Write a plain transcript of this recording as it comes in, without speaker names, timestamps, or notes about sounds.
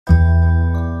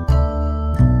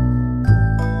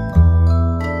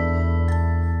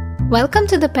Welcome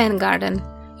to the Pen Garden,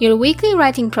 your weekly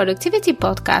writing productivity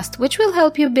podcast which will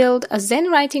help you build a Zen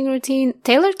writing routine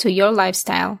tailored to your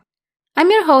lifestyle.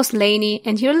 I'm your host Lainey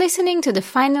and you're listening to the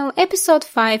final episode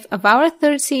 5 of our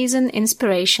third season,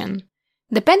 Inspiration.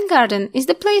 The Pen Garden is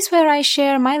the place where I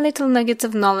share my little nuggets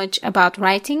of knowledge about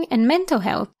writing and mental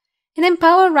health and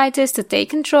empower writers to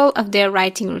take control of their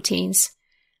writing routines.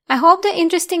 I hope the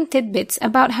interesting tidbits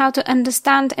about how to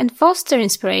understand and foster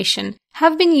inspiration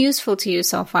have been useful to you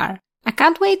so far. I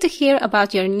can't wait to hear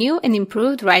about your new and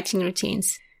improved writing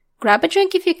routines. Grab a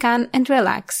drink if you can and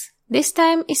relax. This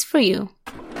time is for you.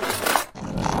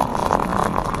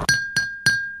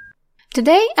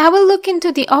 Today, I will look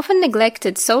into the often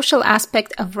neglected social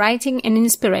aspect of writing and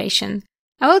inspiration.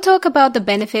 I will talk about the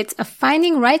benefits of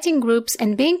finding writing groups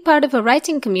and being part of a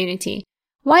writing community,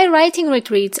 why writing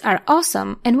retreats are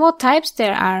awesome and what types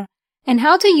there are, and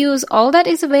how to use all that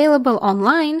is available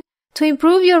online to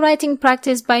improve your writing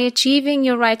practice by achieving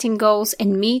your writing goals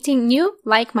and meeting new,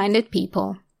 like-minded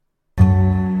people.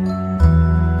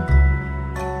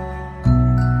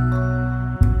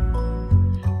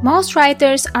 Most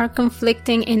writers are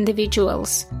conflicting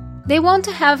individuals. They want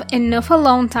to have enough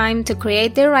alone time to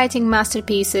create their writing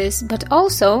masterpieces, but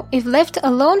also, if left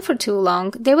alone for too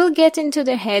long, they will get into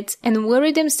their heads and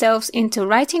worry themselves into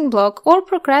writing block or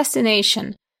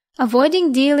procrastination,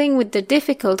 avoiding dealing with the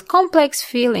difficult, complex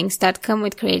feelings that come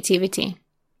with creativity.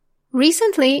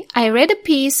 Recently, I read a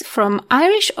piece from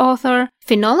Irish author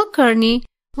Finola Kearney,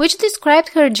 which described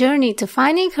her journey to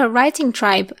finding her writing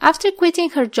tribe after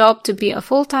quitting her job to be a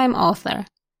full-time author.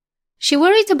 She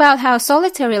worried about how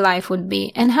solitary life would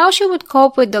be and how she would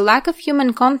cope with the lack of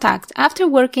human contact after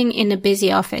working in a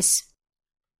busy office.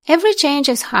 Every change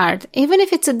is hard, even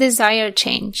if it's a desired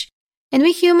change. And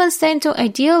we humans tend to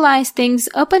idealize things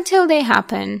up until they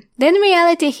happen. Then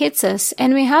reality hits us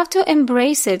and we have to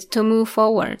embrace it to move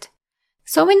forward.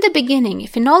 So in the beginning,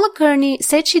 Finola Kearney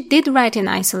said she did write in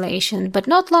isolation, but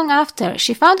not long after,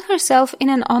 she found herself in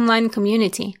an online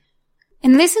community.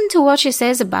 And listen to what she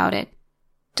says about it.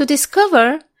 To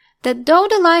discover that though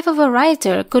the life of a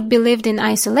writer could be lived in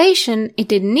isolation, it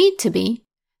didn't need to be.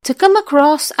 To come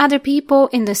across other people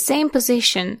in the same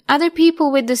position, other people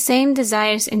with the same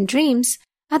desires and dreams,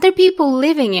 other people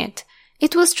living it,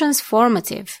 it was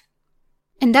transformative.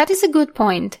 And that is a good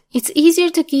point. It's easier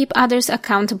to keep others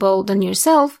accountable than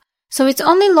yourself, so it's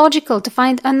only logical to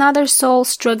find another soul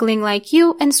struggling like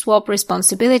you and swap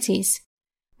responsibilities.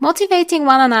 Motivating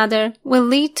one another will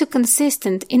lead to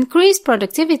consistent, increased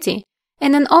productivity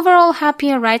and an overall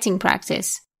happier writing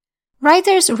practice.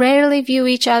 Writers rarely view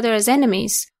each other as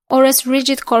enemies or as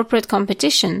rigid corporate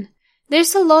competition.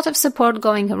 There's a lot of support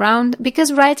going around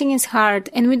because writing is hard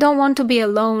and we don't want to be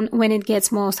alone when it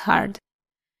gets most hard.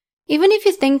 Even if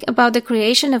you think about the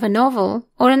creation of a novel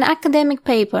or an academic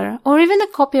paper or even a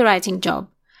copywriting job,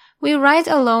 we write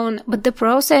alone, but the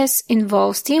process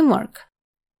involves teamwork.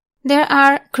 There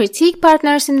are critique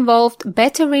partners involved,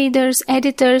 beta readers,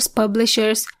 editors,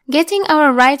 publishers. Getting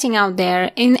our writing out there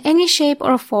in any shape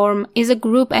or form is a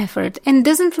group effort and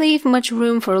doesn't leave much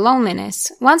room for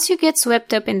loneliness once you get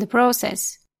swept up in the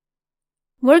process.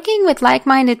 Working with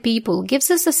like-minded people gives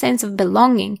us a sense of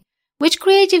belonging, which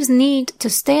creatives need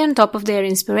to stay on top of their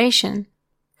inspiration.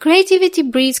 Creativity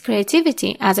breeds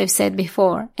creativity, as I've said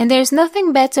before, and there's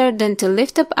nothing better than to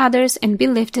lift up others and be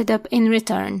lifted up in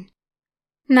return.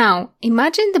 Now,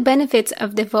 imagine the benefits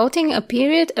of devoting a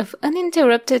period of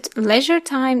uninterrupted leisure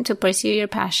time to pursue your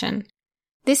passion.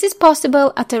 This is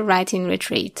possible at a writing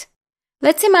retreat.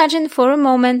 Let's imagine for a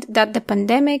moment that the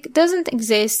pandemic doesn't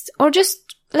exist, or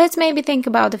just let's maybe think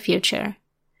about the future.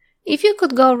 If you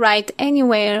could go write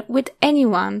anywhere with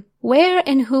anyone, where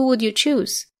and who would you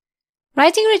choose?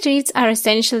 Writing retreats are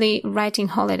essentially writing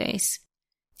holidays.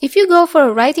 If you go for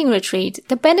a writing retreat,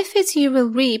 the benefits you will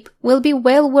reap will be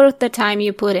well worth the time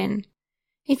you put in.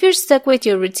 If you're stuck with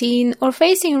your routine or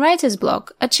facing writer's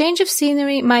block, a change of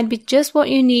scenery might be just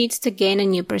what you need to gain a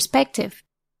new perspective.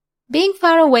 Being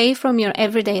far away from your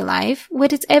everyday life,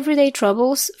 with its everyday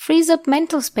troubles, frees up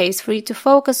mental space for you to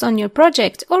focus on your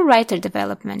project or writer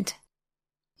development.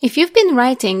 If you've been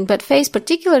writing but face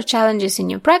particular challenges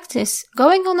in your practice,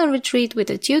 going on a retreat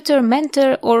with a tutor,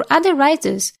 mentor, or other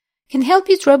writers can help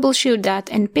you troubleshoot that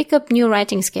and pick up new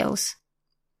writing skills.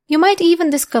 You might even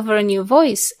discover a new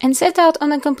voice and set out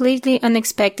on a completely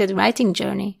unexpected writing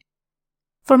journey.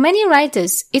 For many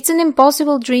writers, it's an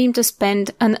impossible dream to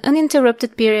spend an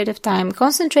uninterrupted period of time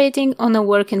concentrating on a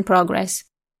work in progress,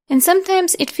 and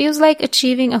sometimes it feels like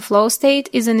achieving a flow state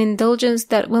is an indulgence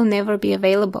that will never be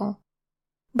available.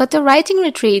 But a writing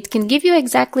retreat can give you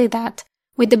exactly that,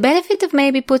 with the benefit of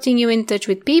maybe putting you in touch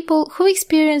with people who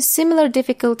experience similar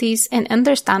difficulties and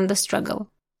understand the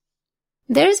struggle.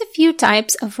 There's a few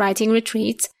types of writing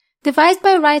retreats devised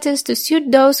by writers to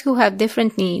suit those who have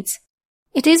different needs.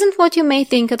 It isn't what you may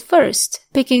think at first,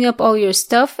 picking up all your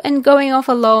stuff and going off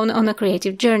alone on a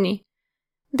creative journey.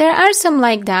 There are some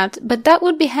like that, but that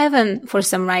would be heaven for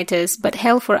some writers, but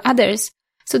hell for others,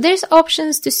 so there's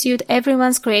options to suit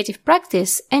everyone's creative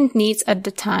practice and needs at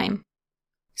the time.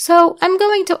 So I'm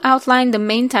going to outline the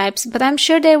main types, but I'm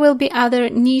sure there will be other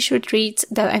niche retreats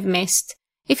that I've missed.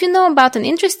 If you know about an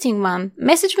interesting one,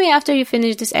 message me after you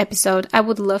finish this episode, I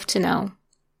would love to know.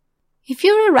 If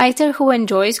you're a writer who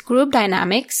enjoys group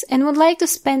dynamics and would like to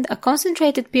spend a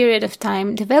concentrated period of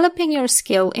time developing your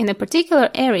skill in a particular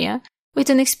area with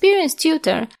an experienced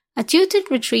tutor, a tutored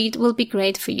retreat will be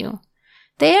great for you.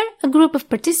 There, a group of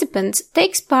participants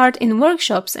takes part in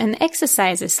workshops and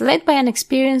exercises led by an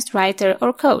experienced writer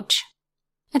or coach.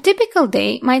 A typical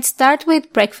day might start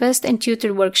with breakfast and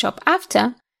tutor workshop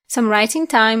after, some writing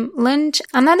time, lunch,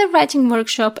 another writing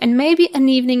workshop, and maybe an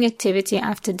evening activity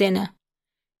after dinner.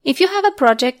 If you have a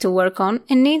project to work on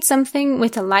and need something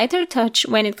with a lighter touch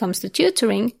when it comes to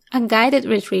tutoring, a guided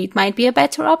retreat might be a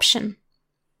better option.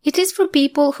 It is for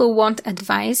people who want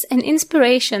advice and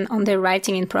inspiration on their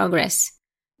writing in progress.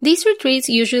 These retreats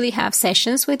usually have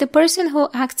sessions with a person who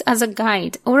acts as a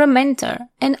guide or a mentor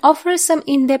and offers some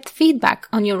in-depth feedback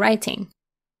on your writing.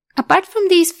 Apart from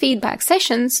these feedback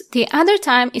sessions, the other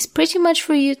time is pretty much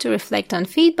for you to reflect on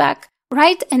feedback,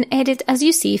 write and edit as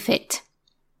you see fit.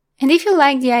 And if you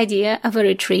like the idea of a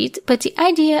retreat, but the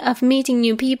idea of meeting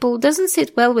new people doesn't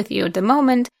sit well with you at the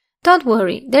moment, don't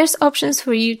worry, there's options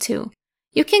for you too.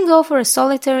 You can go for a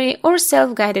solitary or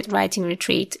self-guided writing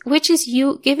retreat, which is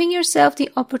you giving yourself the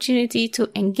opportunity to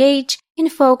engage in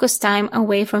focused time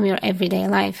away from your everyday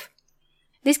life.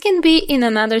 This can be in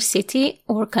another city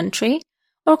or country,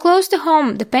 or close to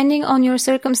home depending on your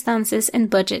circumstances and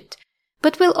budget,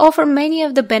 but will offer many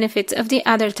of the benefits of the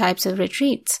other types of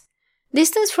retreats.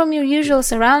 Distance from your usual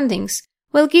surroundings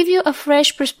will give you a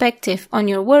fresh perspective on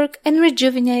your work and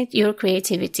rejuvenate your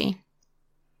creativity.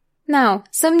 Now,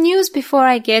 some news before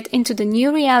I get into the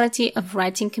new reality of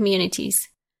writing communities.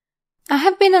 I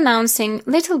have been announcing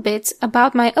little bits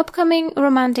about my upcoming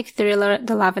romantic thriller,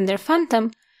 The Lavender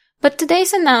Phantom, but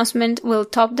today's announcement will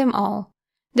top them all.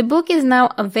 The book is now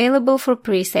available for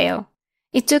pre-sale.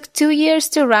 It took 2 years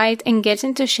to write and get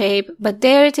into shape, but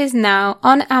there it is now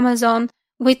on Amazon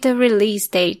with the release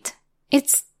date.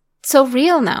 It's so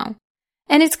real now.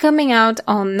 And it's coming out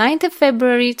on 9th of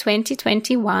February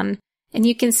 2021, and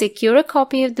you can secure a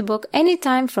copy of the book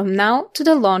anytime from now to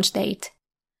the launch date.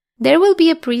 There will be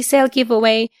a pre-sale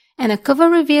giveaway and a cover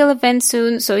reveal event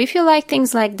soon, so if you like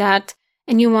things like that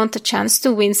and you want a chance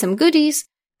to win some goodies,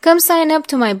 come sign up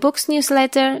to my books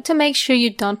newsletter to make sure you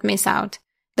don't miss out.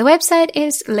 The website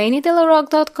is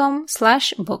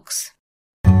laineydelarocque.com/books.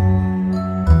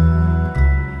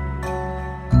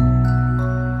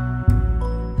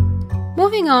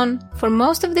 Moving on, for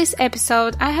most of this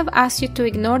episode, I have asked you to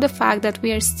ignore the fact that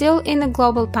we are still in a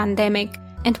global pandemic,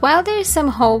 and while there is some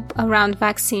hope around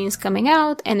vaccines coming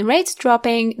out and rates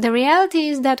dropping, the reality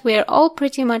is that we are all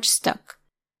pretty much stuck.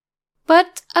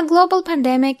 But a global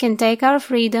pandemic can take our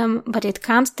freedom, but it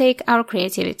can't take our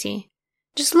creativity.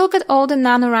 Just look at all the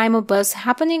NaNoWriMo buzz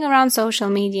happening around social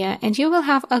media and you will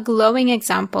have a glowing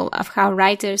example of how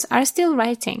writers are still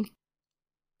writing.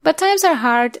 But times are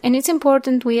hard and it's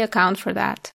important we account for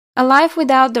that. A life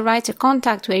without the writer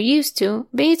contact we're used to,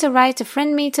 be it a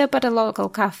writer-friend meetup at a local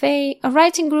cafe, a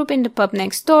writing group in the pub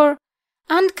next door,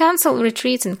 and cancelled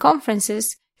retreats and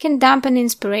conferences, can dampen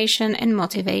inspiration and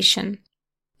motivation.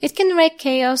 It can rake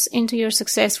chaos into your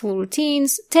successful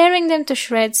routines, tearing them to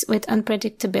shreds with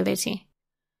unpredictability.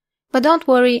 But don't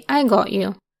worry, I got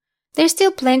you. There's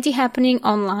still plenty happening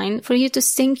online for you to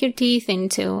sink your teeth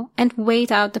into and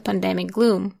wait out the pandemic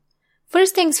gloom.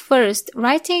 First things first,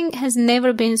 writing has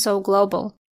never been so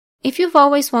global. If you've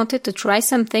always wanted to try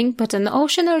something but an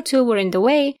ocean or two were in the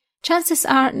way, chances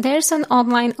are there's an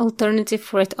online alternative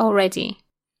for it already.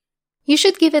 You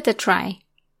should give it a try.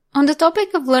 On the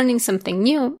topic of learning something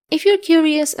new, if you're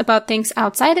curious about things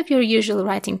outside of your usual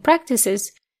writing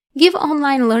practices, give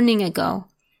online learning a go.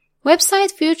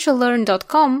 Website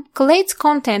futurelearn.com collates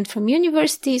content from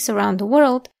universities around the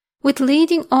world with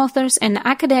leading authors and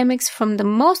academics from the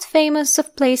most famous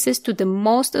of places to the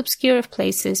most obscure of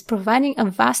places, providing a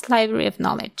vast library of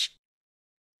knowledge.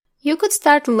 You could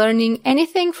start learning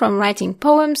anything from writing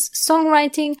poems,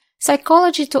 songwriting,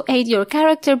 psychology to aid your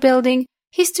character building,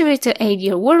 history to aid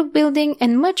your world building,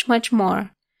 and much, much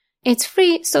more. It's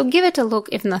free, so give it a look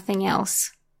if nothing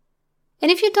else. And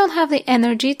if you don't have the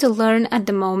energy to learn at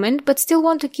the moment but still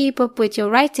want to keep up with your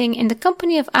writing in the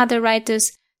company of other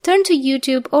writers, turn to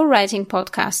YouTube or writing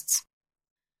podcasts.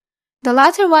 The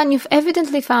latter one you've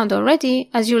evidently found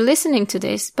already as you're listening to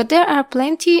this, but there are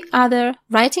plenty other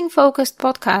writing-focused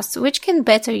podcasts which can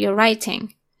better your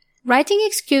writing. Writing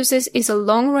Excuses is a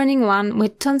long-running one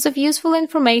with tons of useful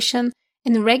information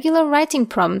and regular writing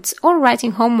prompts or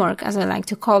writing homework as I like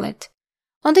to call it.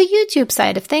 On the YouTube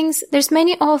side of things, there's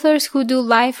many authors who do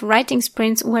live writing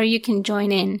sprints where you can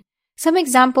join in. Some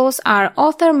examples are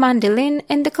author Mandolin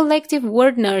and the collective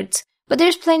Word Nerds, but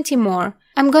there's plenty more.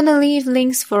 I'm gonna leave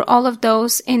links for all of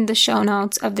those in the show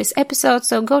notes of this episode,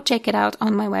 so go check it out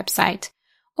on my website.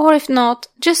 Or if not,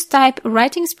 just type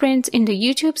writing sprints in the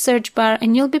YouTube search bar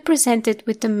and you'll be presented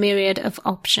with a myriad of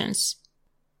options.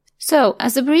 So,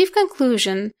 as a brief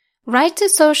conclusion, write to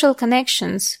social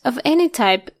connections of any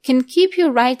type can keep you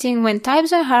writing when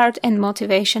times are hard and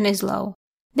motivation is low.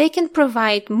 They can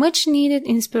provide much needed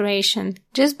inspiration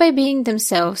just by being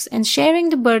themselves and sharing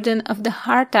the burden of the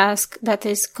hard task that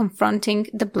is confronting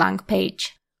the blank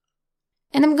page.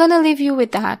 And I'm gonna leave you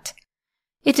with that.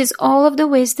 It is all of the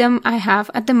wisdom I have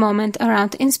at the moment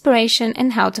around inspiration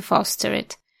and how to foster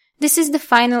it. This is the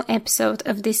final episode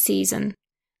of this season.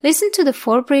 Listen to the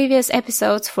 4 previous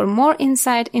episodes for more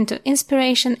insight into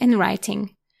inspiration and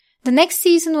writing. The next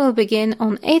season will begin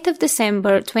on 8th of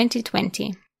December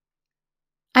 2020.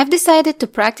 I've decided to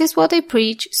practice what I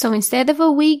preach, so instead of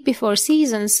a week before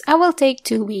seasons, I will take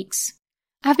 2 weeks.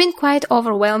 I've been quite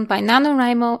overwhelmed by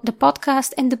NaNoWriMo, the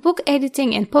podcast, and the book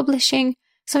editing and publishing,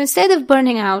 so instead of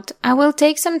burning out, I will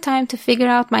take some time to figure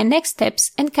out my next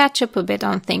steps and catch up a bit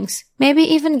on things, maybe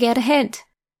even get ahead.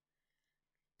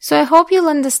 So I hope you'll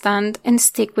understand and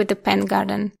stick with the Pen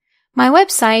Garden. My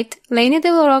website,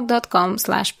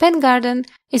 laineydelarocque.com/pengarden,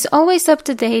 is always up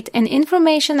to date and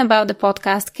information about the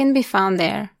podcast can be found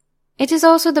there. It is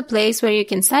also the place where you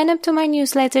can sign up to my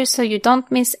newsletter so you don't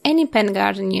miss any Pen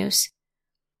Garden news.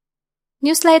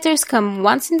 Newsletters come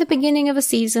once in the beginning of a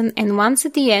season and once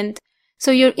at the end,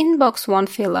 so your inbox won't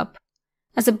fill up.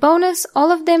 As a bonus,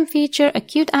 all of them feature a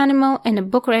cute animal and a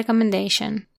book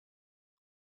recommendation.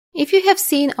 If you have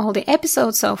seen all the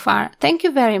episodes so far, thank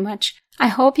you very much. I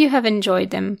hope you have enjoyed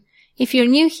them. If you're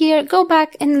new here, go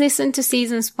back and listen to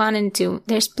seasons 1 and 2.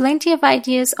 There's plenty of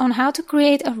ideas on how to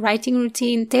create a writing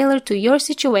routine tailored to your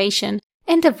situation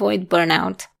and avoid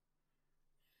burnout.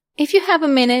 If you have a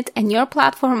minute and your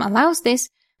platform allows this,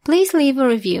 please leave a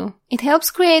review. It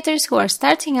helps creators who are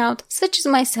starting out, such as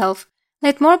myself,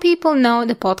 let more people know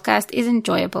the podcast is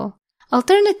enjoyable.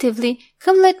 Alternatively,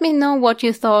 come let me know what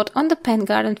you thought on the Pen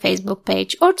Garden Facebook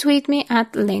page or tweet me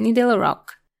at Lainey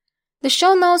Delarocque. The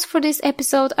show notes for this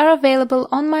episode are available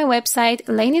on my website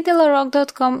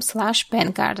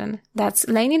laineydelarocque.com/pengarden. That's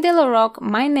laineydelarocque,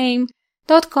 my name,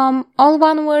 .com, all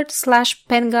one word,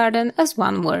 /pengarden as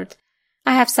one word.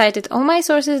 I have cited all my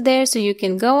sources there so you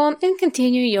can go on and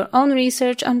continue your own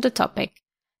research on the topic.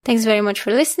 Thanks very much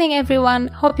for listening, everyone.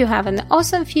 Hope you have an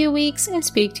awesome few weeks and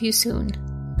speak to you soon.